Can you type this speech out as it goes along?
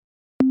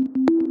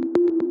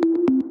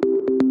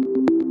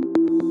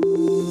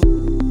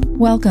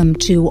Welcome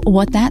to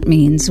What That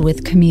Means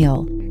with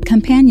Camille,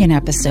 companion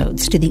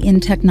episodes to the In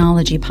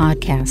Technology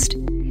podcast.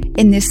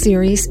 In this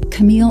series,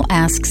 Camille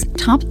asks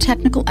top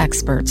technical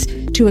experts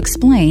to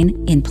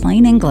explain, in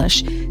plain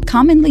English,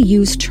 commonly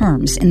used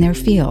terms in their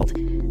field,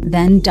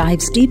 then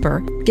dives deeper,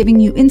 giving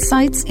you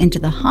insights into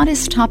the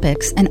hottest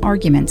topics and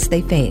arguments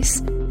they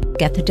face.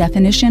 Get the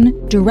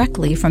definition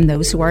directly from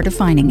those who are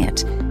defining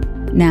it.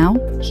 Now,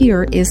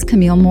 here is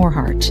Camille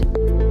Morhardt.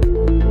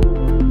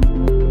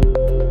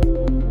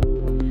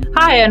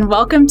 Hi, and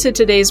welcome to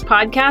today's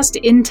podcast,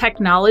 In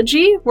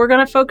Technology. We're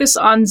going to focus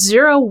on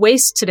zero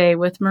waste today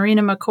with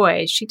Marina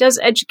McCoy. She does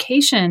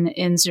education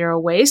in zero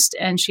waste,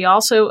 and she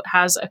also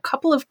has a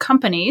couple of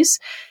companies.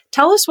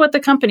 Tell us what the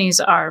companies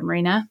are,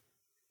 Marina.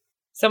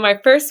 So my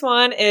first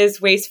one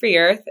is Waste Free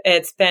Earth.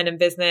 It's been in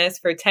business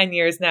for 10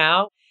 years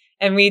now,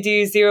 and we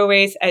do zero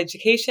waste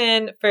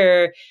education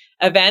for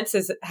events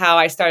is how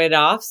I started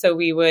off. So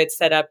we would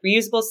set up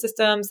reusable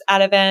systems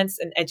at events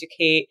and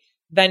educate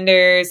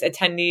vendors,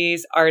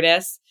 attendees,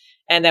 artists.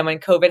 And then when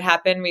COVID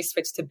happened, we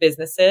switched to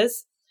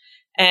businesses.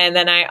 And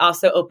then I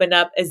also opened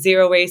up a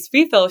zero waste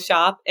refill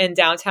shop in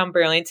downtown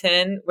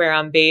Burlington, where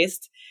I'm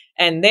based.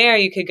 And there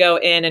you could go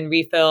in and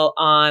refill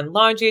on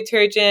laundry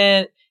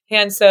detergent,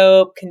 hand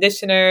soap,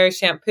 conditioner,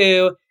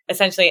 shampoo,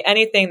 essentially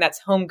anything that's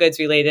home goods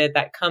related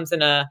that comes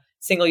in a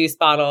single-use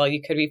bottle,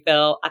 you could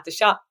refill at the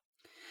shop.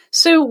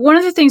 So one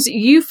of the things that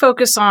you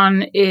focus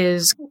on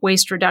is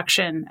waste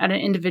reduction at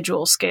an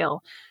individual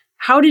scale.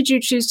 How did you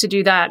choose to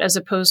do that as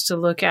opposed to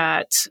look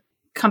at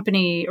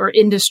company or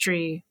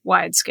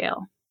industry-wide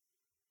scale?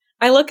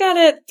 I look at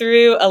it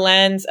through a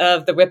lens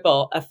of the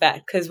ripple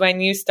effect, because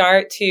when you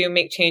start to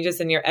make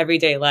changes in your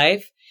everyday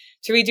life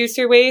to reduce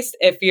your waste,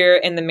 if you're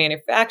in the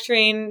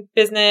manufacturing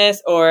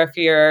business or if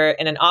you're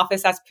in an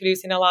office that's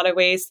producing a lot of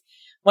waste,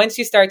 once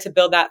you start to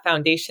build that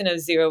foundation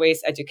of zero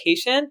waste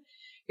education,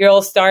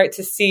 you'll start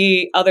to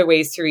see other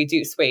ways to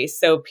reduce waste.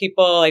 So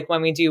people, like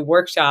when we do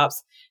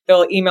workshops,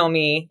 they'll email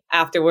me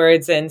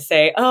afterwards and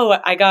say, oh,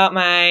 I got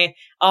my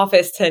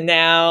office to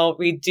now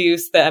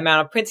reduce the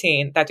amount of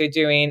printing that they're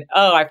doing.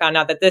 Oh, I found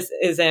out that this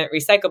isn't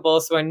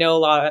recyclable, so we're no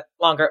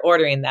longer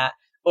ordering that,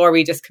 or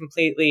we just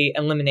completely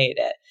eliminate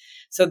it.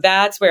 So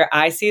that's where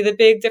I see the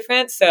big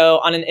difference. So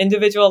on an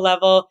individual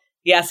level,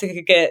 yes, it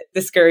could get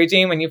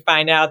discouraging when you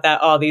find out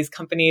that all these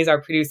companies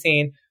are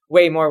producing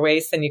way more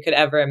waste than you could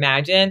ever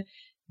imagine.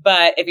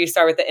 But if you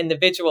start with the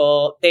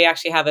individual, they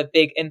actually have a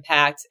big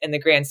impact in the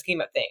grand scheme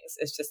of things.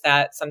 It's just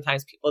that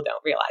sometimes people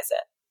don't realize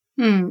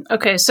it.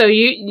 Okay, so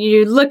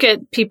you look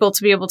at people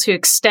to be able to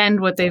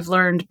extend what they've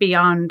learned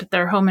beyond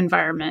their home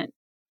environment.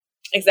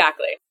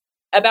 Exactly.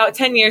 About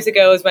 10 years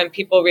ago is when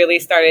people really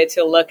started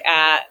to look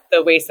at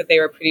the waste that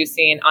they were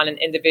producing on an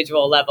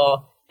individual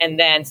level and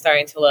then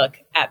starting to look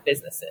at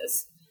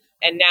businesses.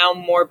 And now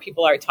more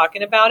people are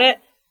talking about it,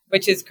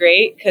 which is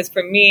great because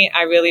for me,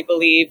 I really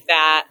believe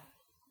that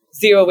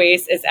zero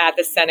waste is at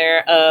the center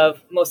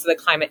of most of the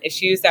climate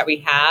issues that we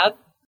have.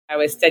 I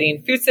was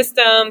studying food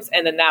systems,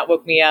 and then that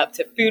woke me up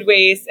to food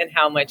waste and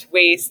how much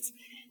waste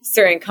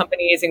certain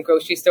companies and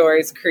grocery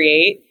stores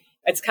create.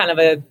 It's kind of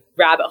a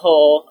rabbit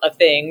hole of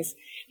things.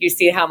 You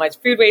see how much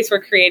food waste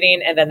we're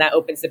creating, and then that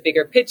opens the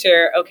bigger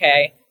picture.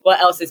 Okay,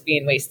 what else is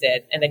being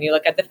wasted? And then you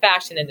look at the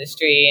fashion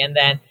industry, and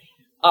then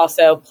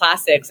also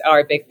plastics are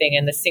a big thing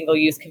in the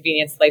single-use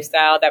convenience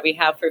lifestyle that we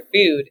have for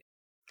food.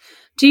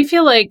 Do you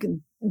feel like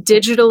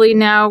digitally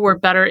now we're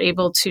better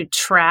able to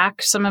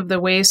track some of the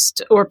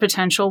waste or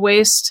potential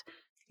waste?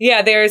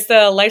 Yeah, there's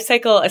the life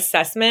cycle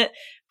assessment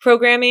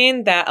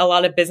programming that a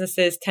lot of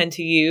businesses tend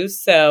to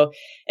use. So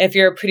if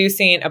you're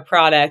producing a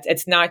product,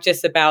 it's not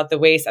just about the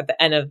waste at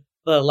the end of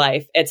the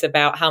life. It's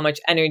about how much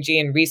energy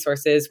and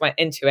resources went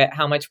into it,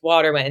 how much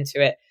water went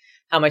into it,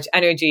 how much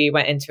energy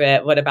went into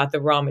it, what about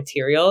the raw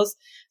materials.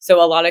 So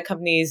a lot of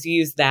companies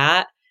use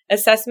that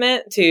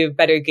assessment to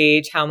better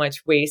gauge how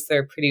much waste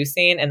they're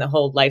producing and the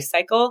whole life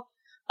cycle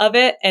of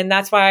it. And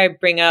that's why I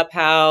bring up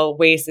how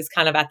waste is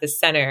kind of at the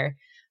center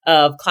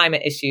of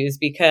climate issues,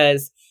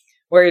 because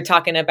we're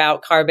talking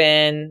about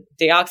carbon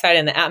dioxide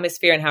in the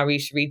atmosphere and how we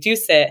should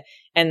reduce it.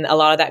 And a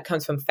lot of that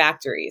comes from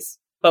factories.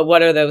 But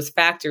what are those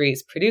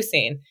factories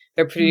producing?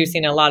 They're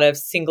producing a lot of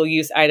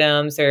single-use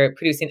items or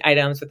producing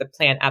items with a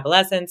planned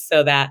obsolescence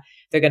so that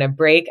they're going to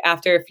break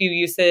after a few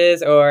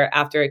uses or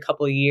after a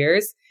couple of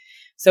years.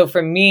 So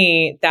for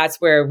me, that's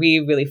where we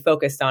really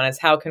focused on is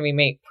how can we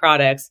make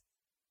products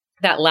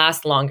that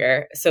last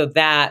longer so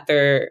that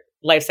their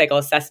life cycle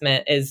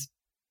assessment is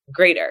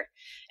greater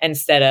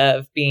instead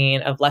of being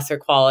of lesser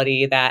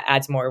quality that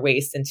adds more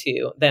waste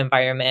into the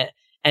environment.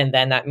 And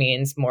then that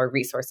means more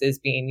resources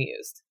being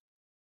used.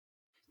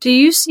 Do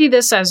you see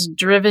this as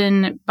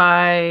driven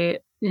by,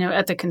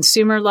 at the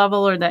consumer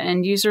level or the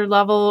end user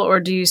level,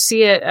 or do you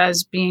see it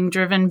as being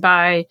driven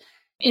by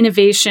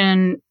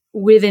innovation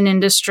within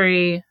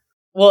industry?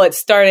 Well, it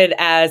started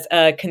as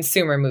a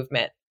consumer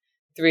movement.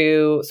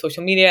 Through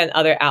social media and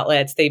other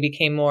outlets, they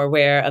became more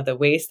aware of the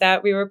waste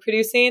that we were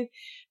producing.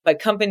 But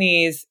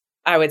companies,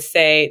 I would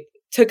say,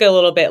 took a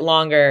little bit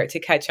longer to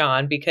catch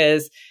on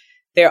because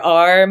there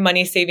are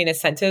money saving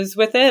incentives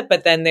with it,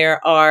 but then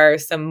there are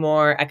some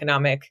more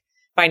economic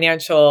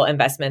financial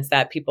investments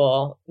that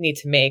people need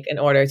to make in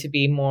order to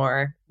be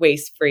more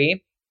waste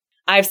free.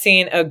 I've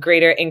seen a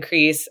greater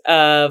increase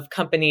of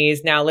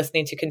companies now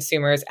listening to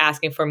consumers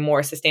asking for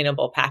more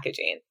sustainable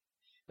packaging,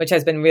 which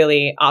has been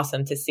really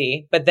awesome to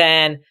see. But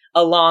then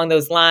along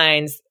those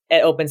lines,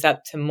 it opens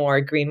up to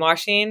more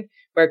greenwashing,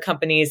 where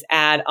companies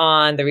add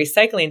on the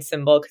recycling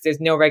symbol because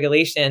there's no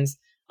regulations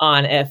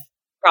on if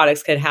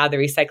products could have the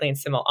recycling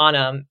symbol on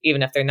them,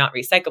 even if they're not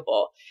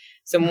recyclable.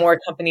 So more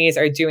companies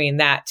are doing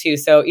that too.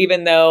 So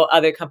even though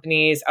other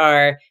companies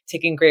are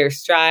taking greater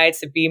strides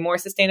to be more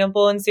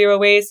sustainable and zero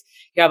waste,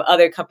 you have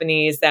other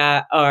companies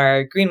that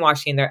are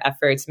greenwashing their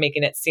efforts,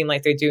 making it seem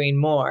like they're doing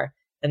more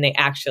than they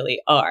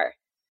actually are.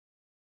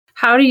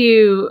 How do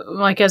you,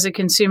 like as a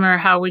consumer,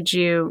 how would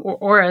you,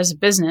 or as a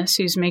business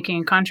who's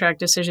making contract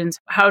decisions,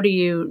 how do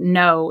you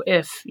know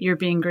if you're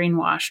being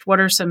greenwashed? What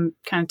are some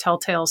kind of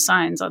telltale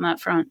signs on that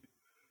front?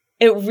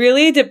 It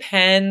really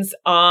depends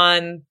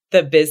on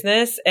the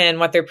business and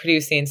what they're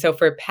producing. So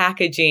for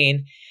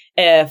packaging,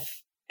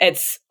 if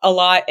it's a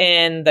lot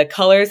in the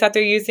colors that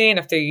they're using,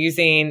 if they're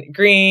using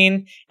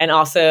green and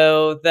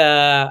also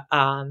the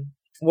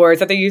words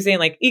that they're using,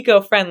 like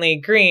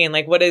eco-friendly, green,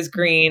 like what does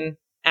green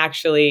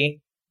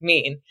actually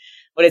mean?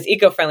 What does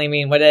eco-friendly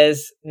mean? What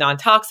is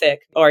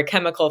non-toxic or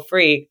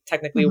chemical-free?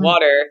 Technically,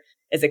 water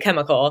is a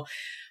chemical.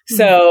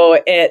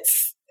 So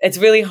it's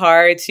really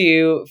hard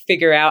to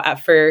figure out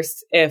at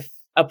first if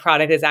a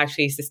product is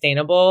actually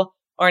sustainable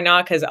or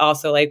not, because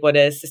also like what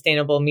does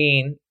sustainable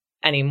mean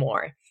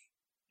anymore?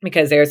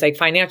 Because there's like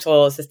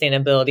financial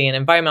sustainability and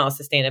environmental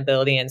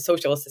sustainability and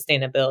social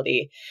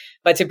sustainability.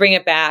 But to bring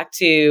it back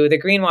to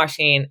the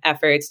greenwashing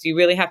efforts, you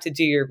really have to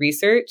do your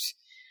research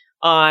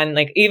on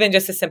like even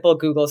just a simple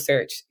Google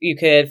search. You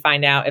could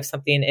find out if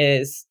something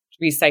is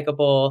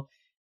recyclable.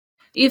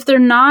 If they're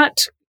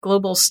not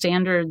global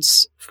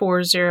standards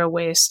for zero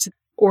waste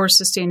or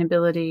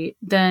sustainability,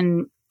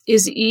 then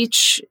is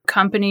each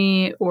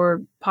company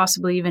or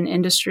possibly even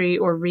industry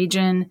or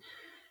region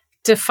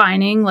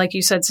defining, like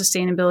you said,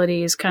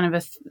 sustainability is kind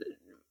of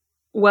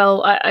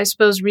I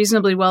suppose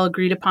reasonably well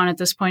agreed upon at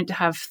this point to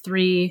have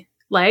 3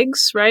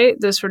 legs, right?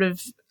 The sort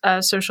of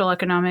social,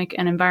 economic,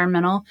 and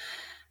environmental.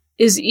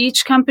 Is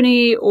each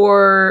company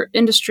or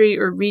industry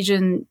or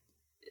region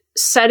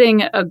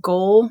setting a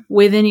goal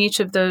within each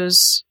of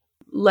those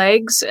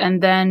legs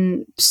and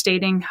then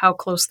stating how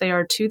close they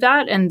are to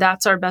that, and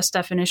that's our best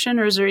definition?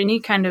 Or is there any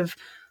kind of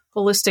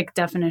holistic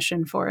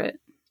definition for it?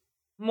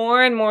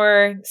 More and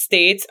more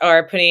states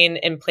are putting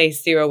in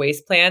place zero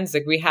waste plans.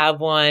 Like we have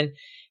one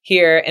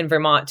here in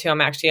Vermont too.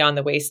 I'm actually on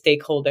the waste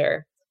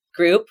stakeholder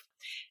group.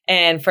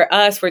 And for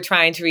us, we're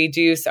trying to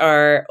reduce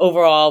our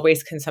overall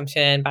waste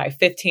consumption by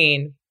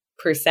 15%.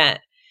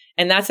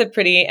 And that's a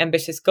pretty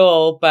ambitious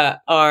goal, but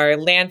our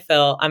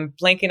landfill, I'm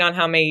blanking on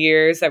how many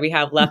years that we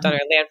have left on our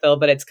landfill,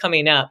 but it's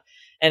coming up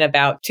in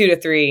about 2 to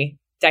 3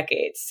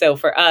 decades. So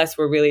for us,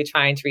 we're really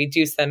trying to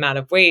reduce the amount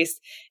of waste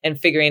and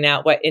figuring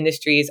out what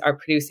industries are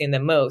producing the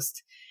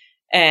most.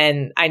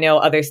 And I know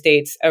other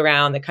states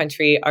around the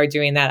country are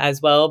doing that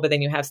as well, but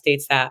then you have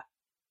states that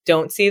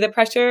don't see the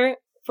pressure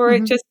for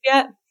it just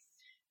yet.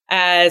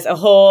 As a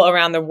whole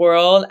around the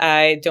world,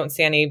 I don't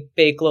see any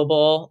big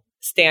global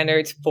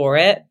standards for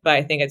it, but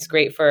I think it's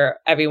great for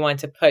everyone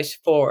to push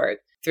forward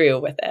through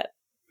with it.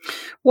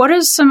 What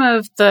is some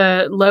of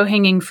the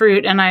low-hanging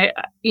fruit? And I,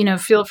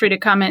 feel free to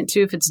comment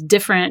too if it's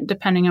different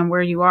depending on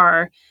where you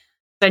are.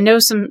 I know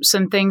some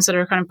things that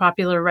are kind of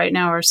popular right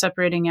now are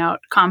separating out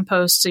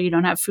compost so you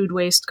don't have food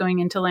waste going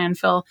into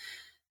landfill.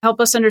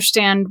 Help us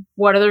understand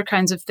what other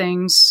kinds of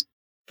things.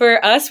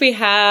 For us, we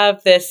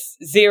have this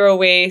zero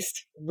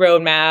waste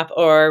roadmap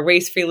or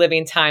waste-free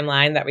living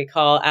timeline that we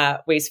call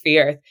at Waste Free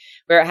Earth,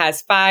 where it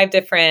has 5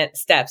 different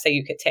steps that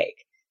you could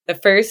take. The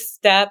first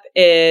step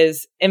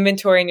is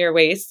inventorying your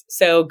waste.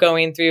 So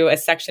going through a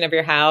section of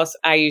your house,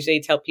 I usually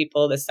tell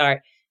people to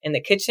start in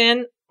the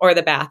kitchen or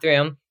the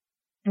bathroom.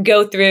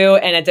 Go through,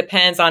 and it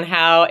depends on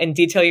how in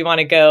detail you want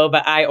to go,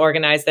 but I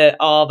organize it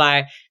all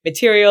by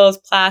materials,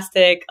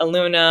 plastic,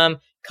 aluminum,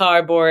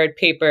 cardboard,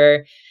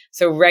 paper.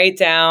 So write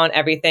down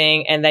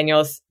everything, and then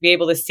you'll be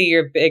able to see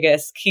your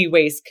biggest key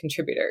waste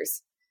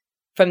contributors.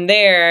 From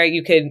there,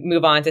 you could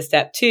move on to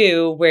step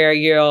 2, where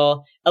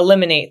you'll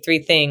eliminate 3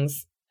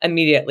 things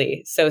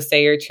immediately. So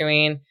say you're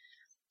chewing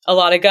a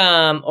lot of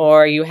gum,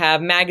 or you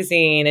have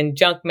magazine and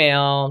junk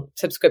mail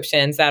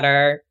subscriptions that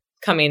are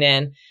coming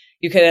in.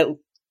 You could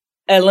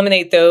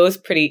eliminate those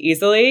pretty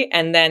easily.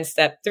 And then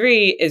step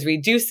 3 is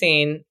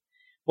reducing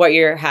what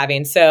you're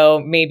having.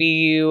 So maybe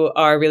you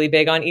are really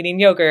big on eating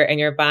yogurt and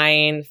you're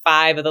buying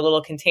 5 of the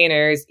little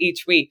containers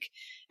each week.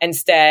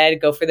 Instead,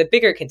 go for the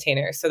bigger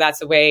containers. So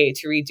that's a way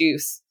to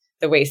reduce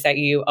the waste that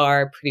you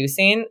are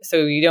producing.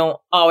 So you don't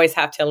always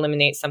have to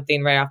eliminate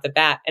something right off the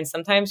bat. And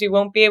sometimes you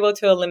won't be able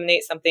to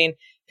eliminate something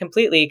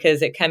completely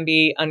because it can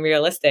be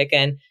unrealistic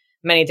in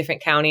many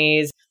different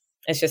counties.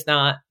 It's just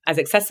not as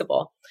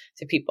accessible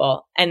to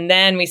people. And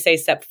then we say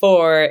step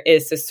 4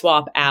 is to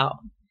swap out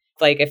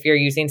Like if you're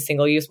using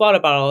single-use water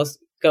bottles,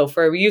 go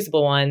for a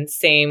reusable one.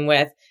 Same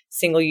with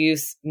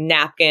single-use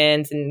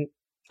napkins and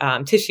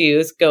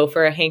tissues, go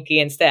for a hanky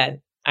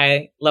instead.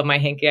 I love my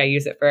hanky. I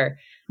use it for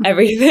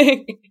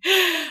everything.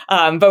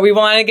 But we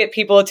want to get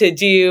people to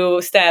do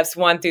steps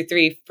 1 through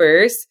 3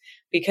 first,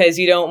 because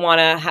you don't want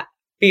to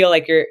feel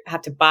like you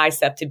have to buy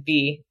stuff to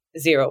be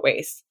zero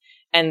waste.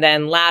 And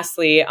then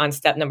lastly, on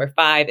step number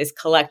 5 is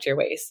collect your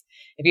waste.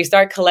 If you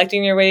start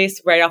collecting your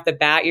waste right off the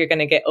bat, you're going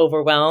to get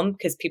overwhelmed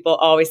because people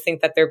always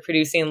think that they're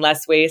producing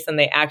less waste than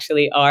they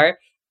actually are.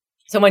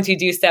 So once you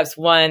do steps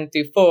 1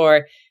 through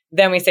 4,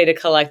 then we say to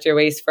collect your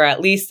waste for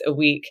at least a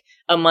week.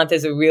 A month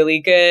is a really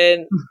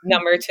good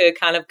number to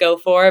kind of go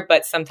for.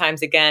 But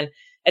sometimes, again,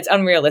 it's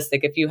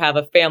unrealistic. If you have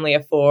a family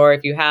of 4,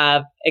 if you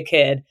have a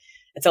kid,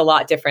 it's a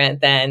lot different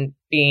than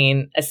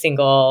being a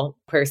single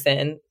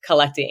person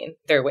collecting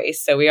their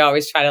waste. So we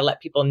always try to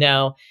let people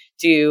know,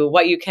 do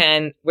what you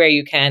can, where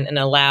you can, and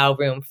allow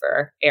room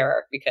for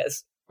error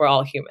because we're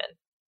all human.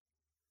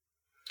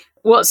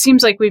 Well, it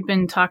seems like we've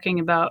been talking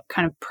about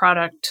kind of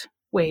product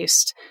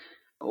waste.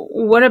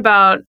 What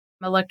about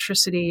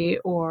electricity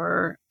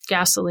or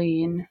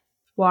gasoline,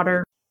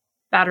 water,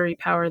 battery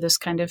power, this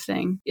kind of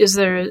thing? Is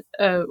there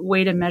a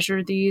way to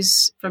measure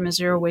these from a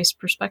zero waste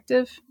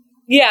perspective?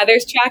 Yeah,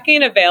 there's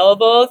tracking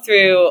available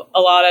through a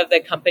lot of the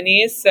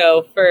companies.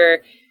 So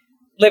for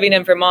living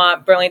in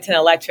Vermont, Burlington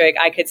Electric,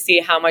 I could see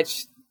how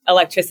much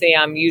electricity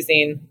I'm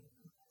using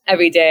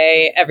every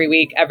day, every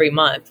week, every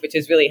month, which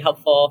is really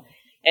helpful.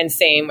 And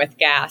same with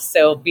gas.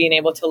 So being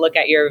able to look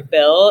at your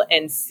bill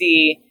and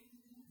see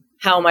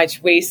how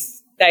much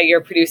waste that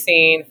you're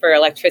producing for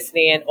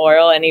electricity and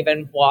oil and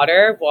even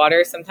water.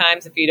 Water,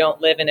 sometimes if you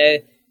don't live in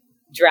a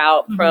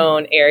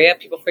drought-prone area,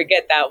 people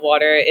forget that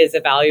water is a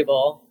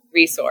valuable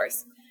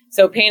resource.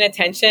 So paying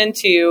attention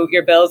to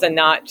your bills and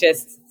not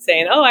just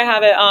saying, oh, I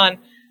have it on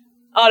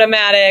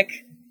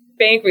automatic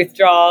bank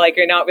withdrawal. Like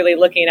you're not really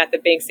looking at the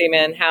bank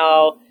statement and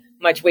how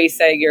much waste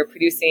that you're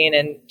producing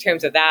in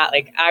terms of that.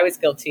 Like I was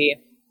guilty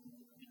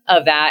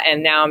of that.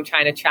 And now I'm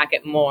trying to track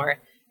it more,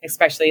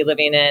 especially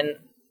living in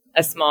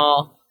a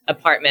small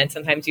apartment.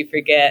 Sometimes you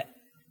forget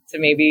to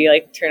maybe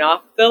like turn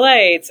off the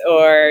lights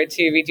or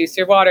to reduce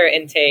your water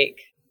intake.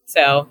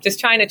 So just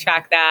trying to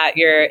track that.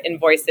 Your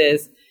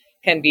invoices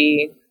can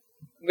be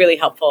really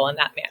helpful in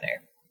that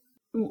manner.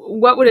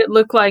 What would it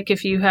look like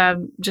if you have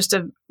just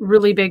a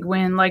really big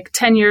win, like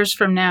 10 years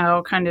from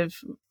now, kind of,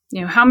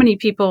 you know, how many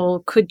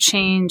people could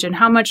change and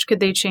how much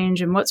could they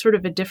change and what sort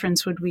of a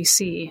difference would we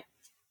see?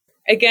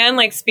 Again,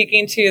 like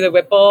speaking to the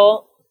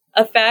ripple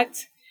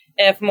effect,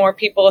 if more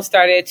people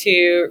started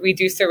to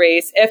reduce their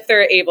waste, if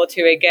they're able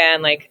to,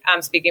 again, like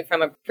I'm speaking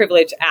from a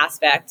privilege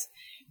aspect,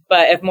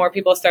 but if more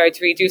people started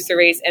to reduce their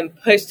waste and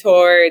push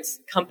towards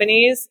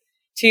companies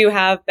to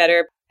have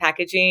better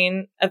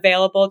packaging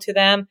available to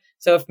them.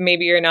 So if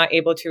maybe you're not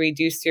able to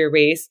reduce your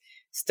waste,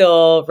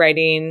 still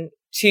writing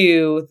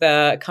to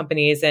the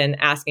companies and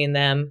asking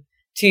them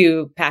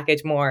to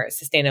package more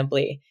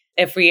sustainably.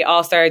 If we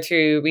all started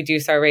to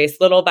reduce our waste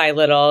little by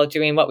little,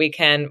 doing what we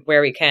can,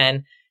 where we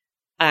can,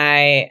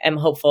 I am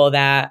hopeful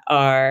that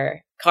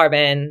our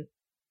carbon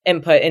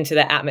input into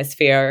the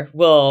atmosphere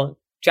will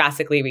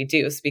drastically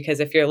reduce. Because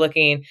if you're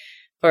looking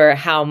for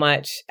how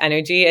much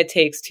energy it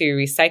takes to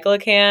recycle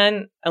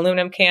a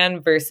aluminum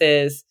can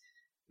versus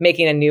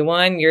making a new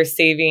one, you're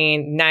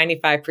saving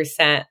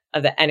 95%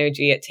 of the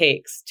energy it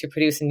takes to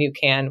produce a new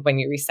can when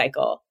you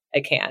recycle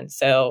a can.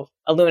 So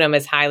aluminum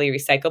is highly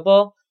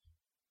recyclable.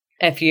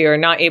 If you're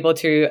not able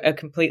to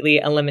completely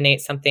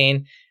eliminate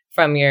something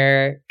from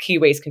your key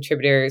waste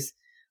contributors,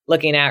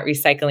 looking at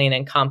recycling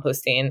and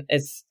composting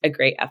is a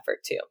great effort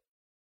too.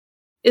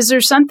 Is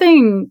there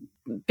something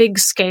big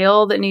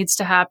scale that needs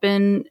to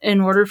happen in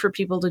order for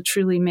people to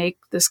truly make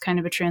this kind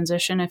of a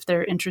transition if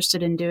they're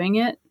interested in doing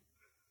it?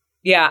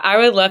 Yeah, I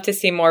would love to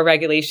see more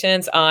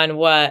regulations on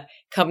what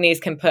companies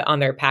can put on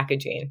their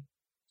packaging.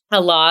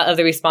 A lot of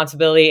the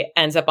responsibility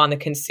ends up on the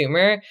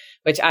consumer,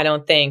 which I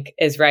don't think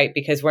is right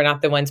because we're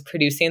not the ones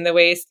producing the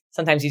waste.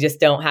 Sometimes you just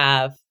don't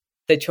have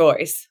the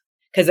choice.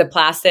 Because the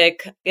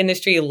plastic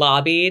industry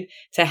lobbied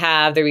to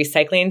have the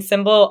recycling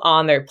symbol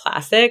on their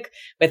plastic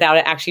without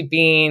it actually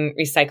being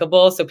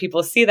recyclable. So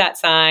people see that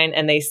sign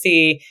and they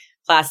see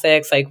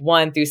plastics like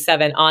 1 through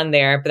 7 on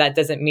there, but that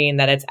doesn't mean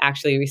that it's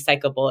actually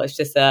recyclable. It's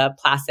just a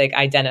plastic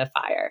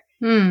identifier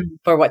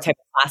for what type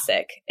of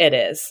plastic it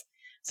is.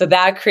 So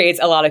that creates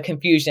a lot of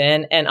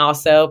confusion. And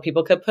also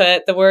people could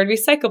put the word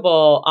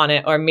recyclable on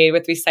it or made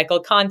with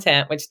recycled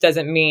content, which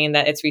doesn't mean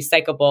that it's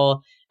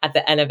recyclable at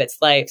the end of its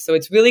life. So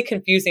it's really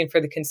confusing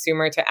for the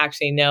consumer to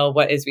actually know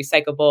what is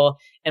recyclable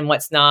and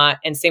what's not.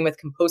 And same with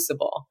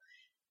compostable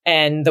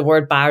and the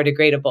word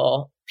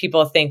biodegradable.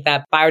 People think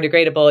that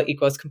biodegradable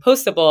equals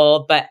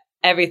compostable, but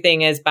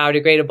everything is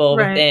biodegradable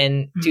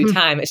within due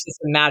time. It's just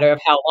a matter of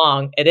how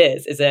long it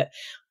is. Is it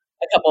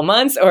a couple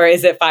months or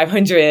is it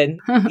 500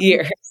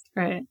 years?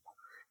 Right.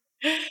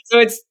 So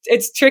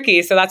it's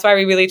tricky. So that's why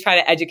we really try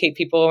to educate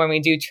people when we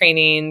do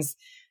trainings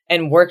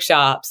and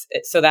workshops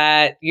so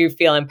that you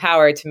feel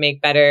empowered to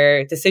make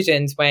better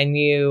decisions when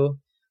you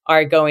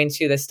are going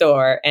to the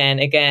store and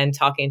again,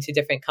 talking to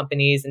different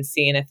companies and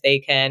seeing if they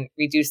can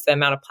reduce the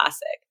amount of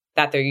plastic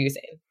that they're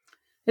using.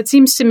 It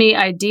seems to me,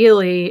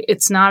 ideally,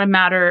 it's not a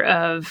matter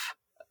of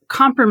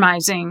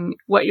compromising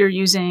what you're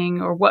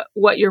using or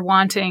what you're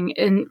wanting,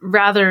 and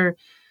rather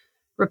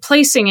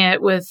replacing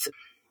it with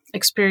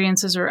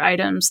experiences or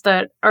items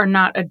that are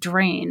not a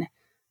drain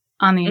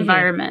on the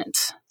environment.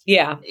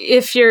 Yeah.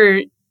 If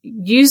you're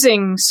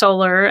using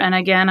solar, and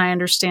again, I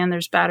understand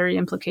there's battery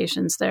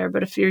implications there,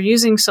 but if you're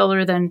using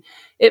solar, then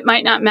it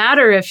might not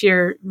matter if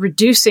you're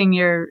reducing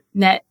your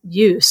net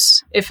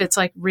use. If it's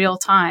like real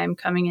time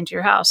coming into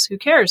your house, who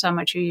cares how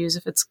much you use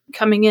if it's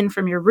coming in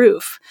from your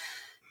roof?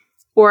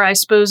 Or I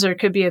suppose there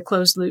could be a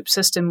closed loop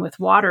system with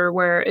water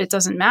where it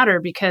doesn't matter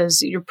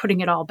because you're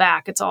putting it all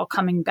back. It's all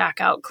coming back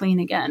out clean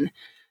again,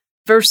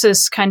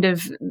 versus kind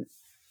of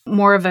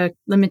more of a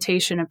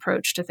limitation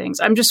approach to things.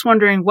 I'm just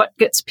wondering what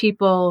gets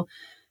people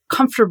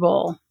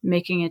comfortable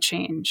making a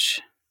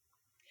change.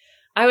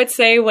 I would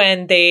say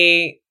when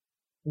they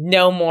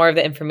know more of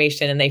the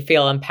information and they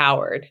feel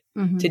empowered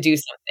to do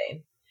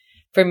something.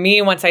 For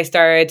me, once I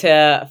started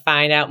to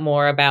find out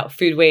more about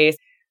food waste,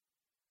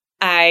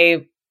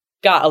 I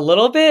got a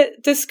little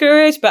bit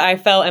discouraged, but I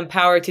felt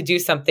empowered to do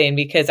something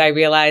because I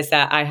realized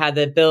that I had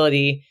the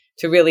ability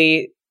to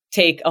really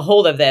take a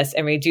hold of this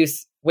and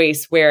reduce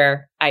waste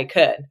where I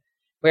could.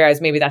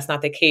 Whereas maybe that's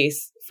not the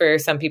case for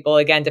some people,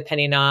 again,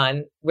 depending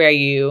on where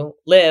you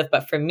live.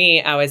 But for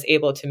me, I was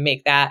able to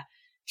make that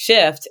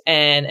shift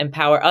and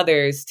empower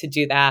others to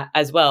do that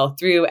as well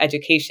through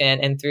education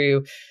and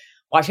through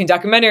watching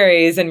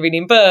documentaries and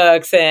reading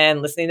books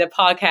and listening to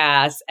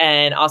podcasts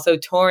and also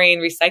touring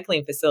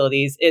recycling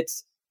facilities.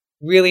 It's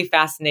really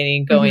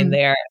fascinating going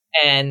there.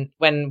 And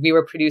when we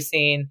were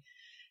producing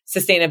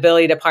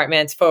sustainability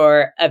departments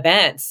for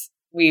events,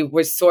 we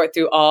would sort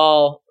through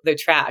all the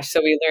trash.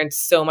 So we learned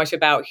so much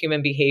about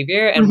human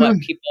behavior and what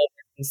people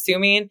were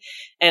consuming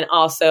and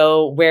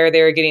also where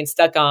they were getting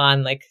stuck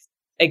on. Like,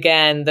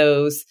 again,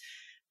 those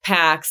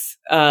packs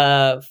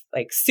of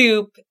like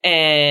soup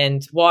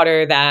and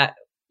water that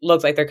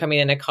looked like they're coming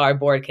in a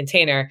cardboard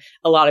container.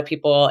 A lot of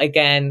people,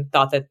 again,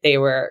 thought that they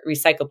were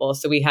recyclable.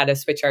 So we had to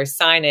switch our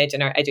signage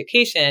and our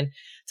education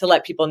to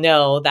let people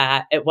know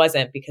that it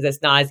wasn't, because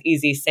it's not as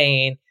easy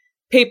saying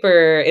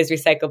paper is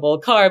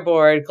recyclable,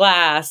 cardboard,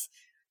 glass,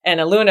 and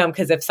aluminum,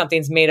 because if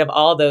something's made of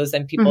all those,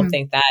 then people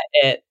think that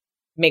it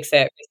makes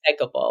it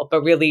recyclable.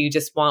 But really, you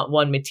just want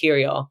one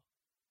material,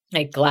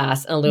 like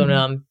glass,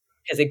 aluminum,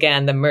 because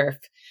again, the MRF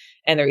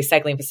and the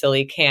recycling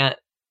facility can't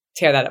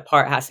tear that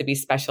apart. It has to be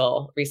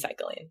special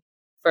recycling.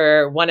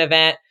 For one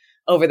event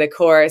over the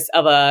course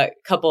of a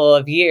couple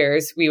of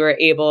years, we were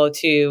able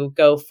to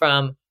go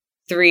from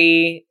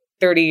 3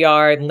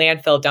 30-yard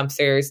landfill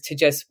dumpsters to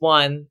just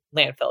one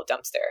landfill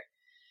dumpster.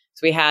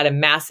 So we had a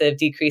massive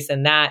decrease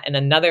in that. And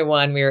another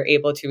one, we were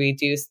able to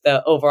reduce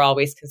the overall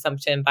waste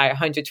consumption by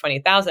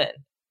 120,000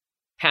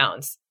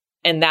 pounds.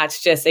 And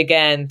that's just,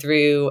 again,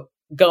 through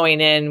going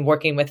in,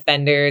 working with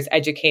vendors,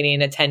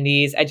 educating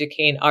attendees,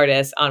 educating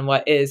artists on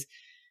what is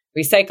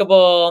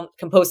recyclable,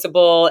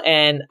 compostable,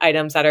 and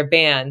items that are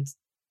banned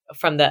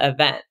from the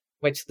event,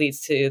 which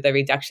leads to the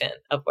reduction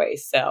of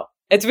waste. So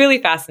it's really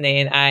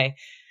fascinating.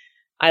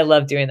 I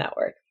love doing that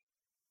work.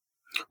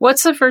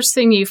 What's the first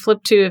thing you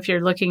flip to if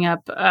you're looking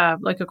up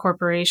like a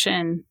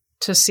corporation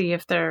to see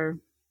if they're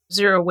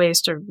zero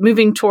waste or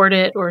moving toward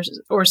it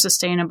or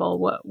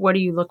sustainable? What do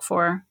you look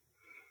for?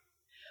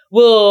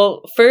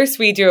 Well, first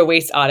we do a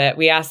waste audit.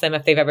 We ask them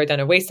if they've ever done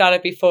a waste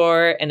audit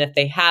before. And if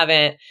they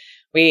haven't,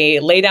 we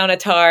lay down a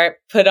tarp,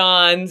 put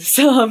on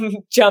some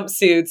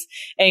jumpsuits,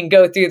 and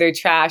go through their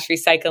trash,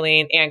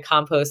 recycling, and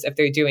compost if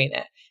they're doing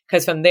it.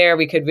 Because from there,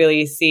 we could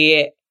really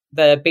see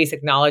the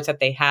basic knowledge that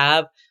they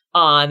have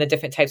on the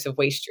different types of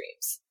waste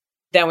streams.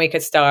 Then we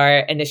could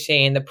start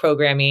initiating the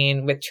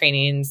programming with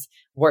trainings,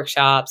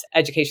 workshops,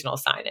 educational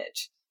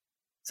signage.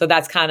 So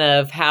that's kind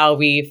of how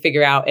we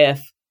figure out if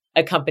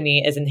a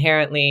company is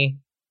inherently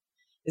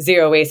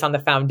zero waste on the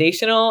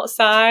foundational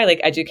side, like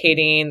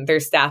educating their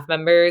staff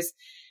members.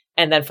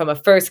 And then from a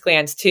first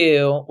glance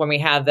too, when we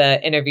have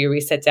the interview,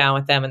 we sit down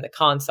with them in the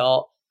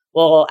consult,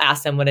 we'll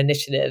ask them what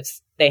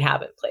initiatives they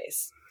have in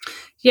place.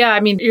 Yeah,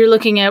 I mean, you're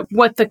looking at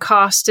what the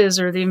cost is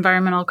or the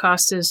environmental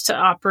cost is to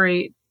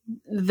operate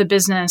the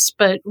business,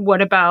 but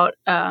what about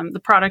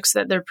the products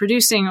that they're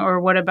producing, or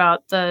what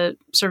about the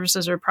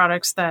services or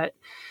products that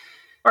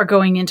are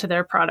going into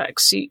their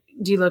products? Do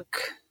you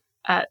look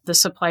at the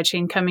supply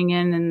chain coming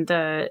in and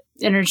the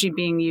energy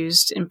being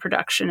used in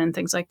production and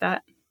things like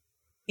that?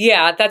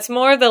 Yeah, that's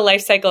more the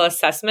life cycle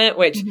assessment,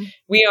 which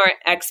we aren't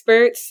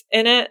experts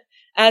in it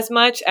as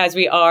much as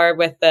we are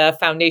with the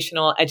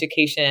foundational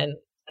education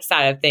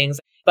side of things.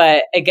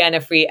 But again,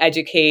 if we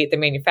educate the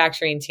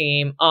manufacturing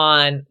team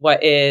on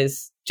what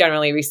is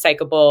generally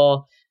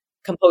recyclable,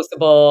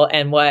 compostable,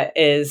 and what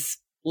is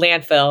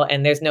landfill,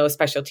 and there's no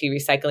specialty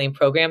recycling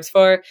programs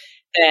for,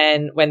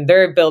 then when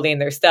they're building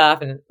their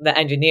stuff and the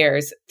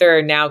engineers,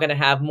 they're now going to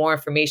have more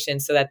information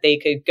so that they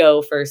could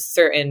go for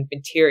certain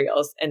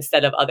materials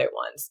instead of other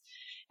ones.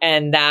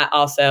 And that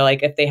also,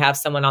 like if they have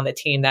someone on the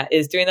team that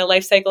is doing the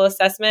life cycle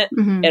assessment,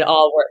 it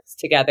all works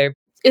together.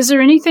 Is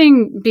there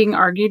anything being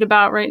argued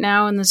about right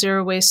now in the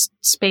zero waste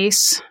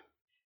space?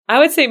 I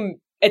would say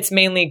it's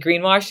mainly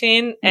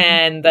greenwashing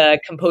and the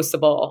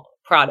compostable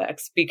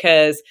products,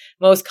 because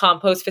most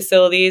compost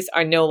facilities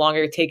are no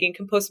longer taking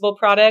compostable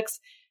products.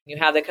 You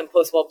have the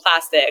compostable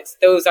plastics.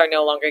 Those are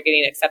no longer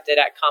getting accepted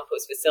at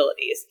compost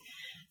facilities.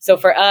 So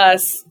for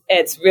us,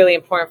 it's really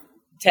important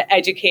to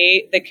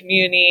educate the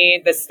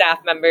community, the staff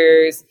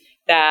members,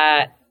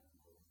 that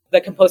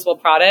the compostable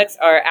products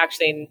are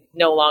actually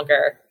no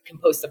longer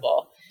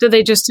compostable. Do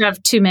they just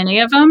have too many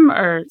of them,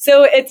 or?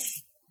 So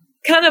it's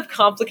kind of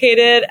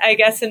complicated, I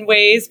guess, in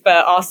ways,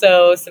 but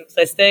also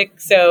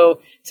simplistic.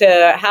 So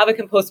to have a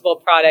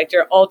compostable product,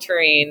 you're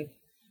altering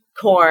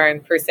corn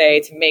per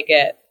se to make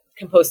it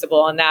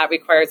compostable. And that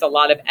requires a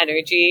lot of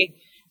energy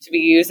to be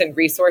used and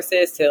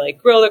resources to like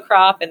grow the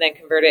crop and then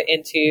convert it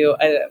into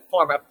a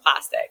form of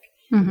plastic.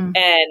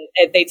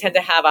 And they tend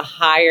to have a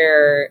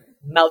higher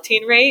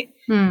melting rate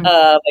of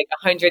like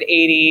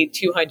 180,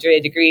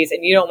 200 degrees.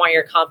 And you don't want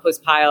your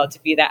compost pile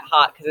to be that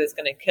hot because it's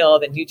going to kill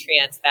the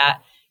nutrients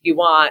that you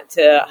want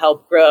to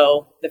help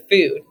grow the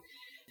food.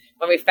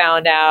 When we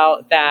found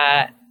out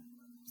that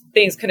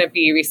things couldn't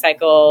be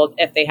recycled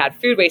if they had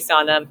food waste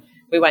on them,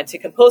 we went to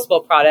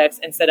compostable products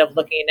instead of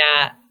looking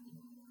at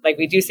like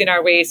reducing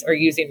our waste or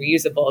using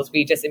reusables.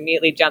 We just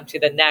immediately jumped to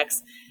the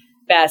next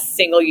best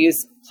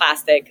single-use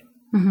plastic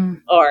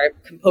or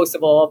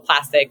compostable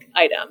plastic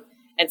item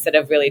instead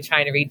of really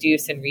trying to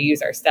reduce and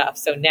reuse our stuff.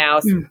 So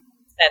now, since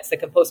the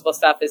compostable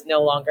stuff is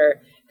no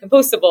longer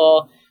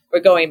compostable,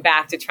 we're going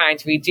back to trying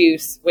to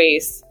reduce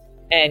waste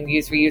and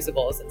use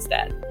reusables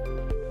instead.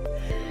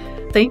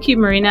 Thank you,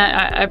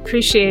 Marina. I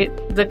appreciate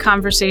the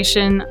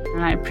conversation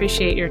and I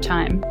appreciate your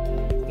time.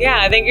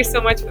 Yeah, thank you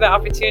so much for the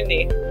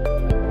opportunity.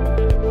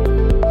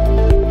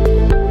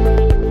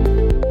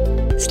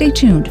 Stay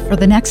tuned for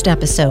the next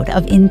episode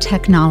of In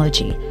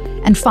Technology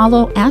and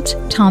follow at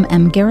Tom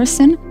M.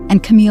 Garrison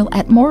and Camille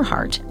at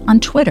Morehart on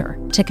Twitter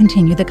to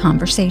continue the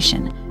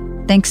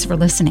conversation. Thanks for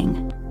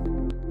listening.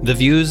 The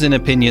views and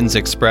opinions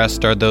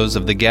expressed are those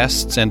of the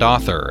guests and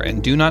author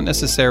and do not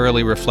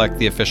necessarily reflect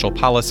the official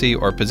policy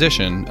or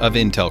position of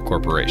Intel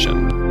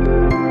Corporation.